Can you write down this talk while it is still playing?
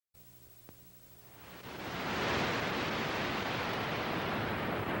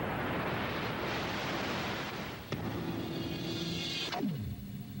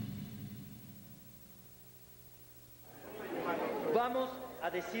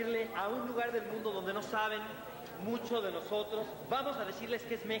decirle a un lugar del mundo donde no saben mucho de nosotros, vamos a decirles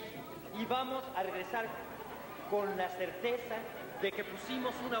que es México y vamos a regresar con la certeza de que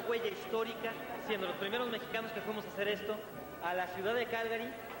pusimos una huella histórica, siendo los primeros mexicanos que fuimos a hacer esto, a la ciudad de Calgary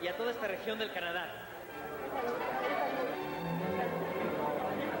y a toda esta región del Canadá.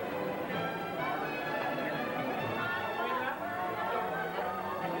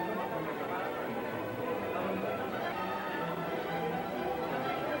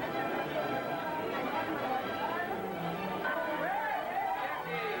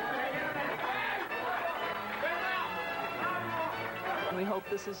 We hope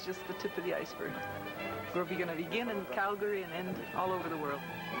this is just the tip of the iceberg. We're going to begin in Calgary and end all over the world.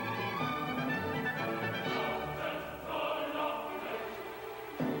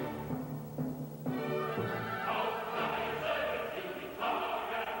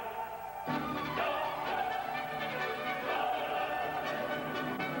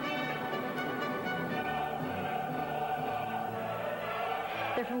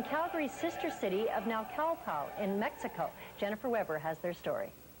 They're from Calgary's sister city of Naucalpan in Mexico. Jennifer Weber has their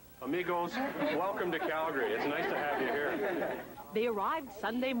story. Amigos, welcome to Calgary. It's nice to have you here. They arrived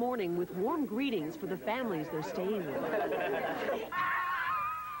Sunday morning with warm greetings for the families they're staying with.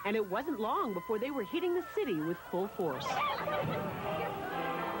 And it wasn't long before they were hitting the city with full force.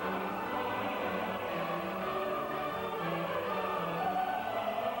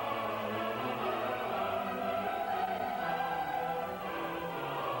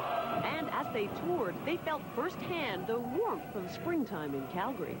 As they toured, they felt firsthand the warmth of springtime in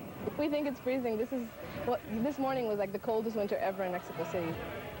Calgary. If we think it's freezing, this morning was like the coldest winter ever in Mexico City.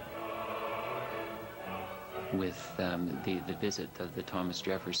 With the visit of the Thomas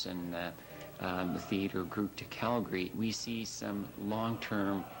Jefferson Theatre group to Calgary, we see some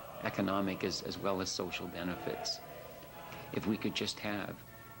long-term economic as well as social benefits. If we could just have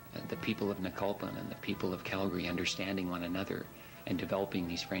the people of Naucalpan and the people of Calgary understanding one another and developing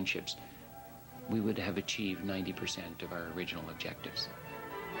these friendships, we would have achieved 90% of our original objectives.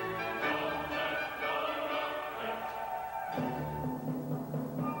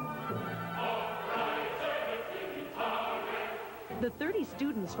 The 30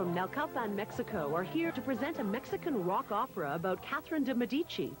 students from Naucalpan, Mexico are here to present a Mexican rock opera about Catherine de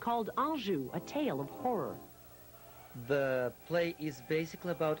Medici called Anjou, a tale of horror. The play is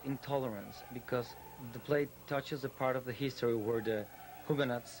basically about intolerance because the play touches a part of the history where the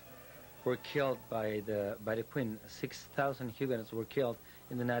Huguenots were killed by the Queen. 6,000 Huguenots were killed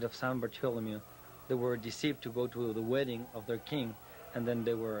in the night of San Bartholomew. They were deceived to go to the wedding of their king, and then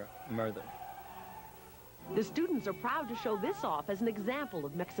they were murdered. The students are proud to show this off as an example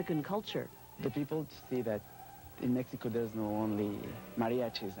of Mexican culture. The people see that in Mexico there's no only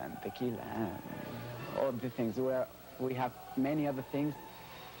mariachis and tequila and all the things. We have many other things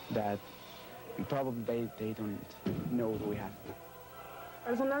that probably they don't know we have.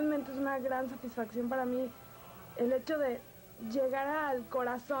 Personalmente es una gran satisfacción para mí el hecho de llegar al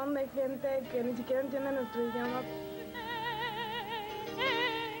corazón de gente que ni siquiera entiende nuestro idioma.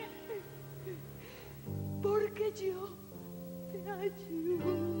 Porque yo te ayudaré.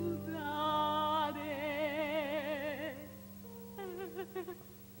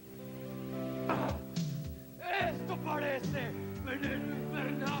 Esto parece veneno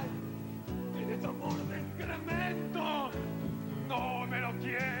infernal. Tienes amor de excremento. No me lo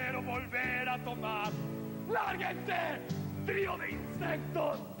quiero volver a tomar. ¡Lárguense, trío de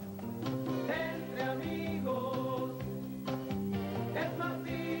insectos! Entre amigos es más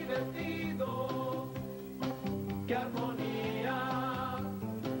divertido que armonía.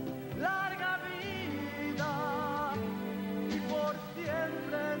 Larga vida y por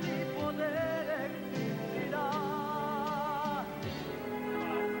siempre mi poder existirá.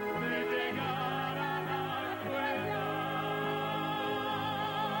 De llegar a la escuela.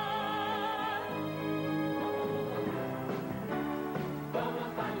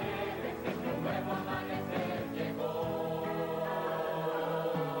 Vamos alegres que tu nuevo amanecer llegó.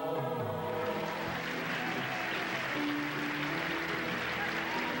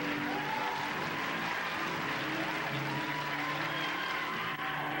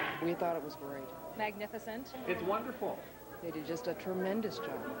 We thought it was great. Magnificent. It's wonderful. They did just a tremendous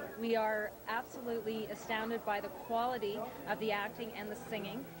job. We are absolutely astounded by the quality of the acting and the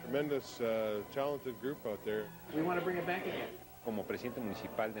singing. Tremendous, talented group out there. We want to bring it back again. Como presidente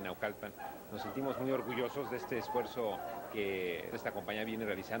municipal de Naucalpan, nos sentimos muy orgullosos de este esfuerzo que esta compañía viene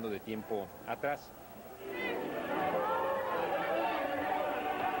realizando de tiempo atrás.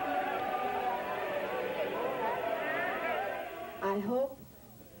 I hope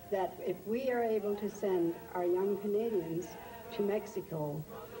that if we are able to send our young Canadians to Mexico,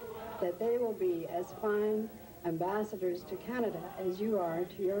 that they will be as fine ambassadors to Canada as you are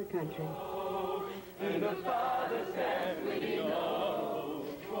to your country.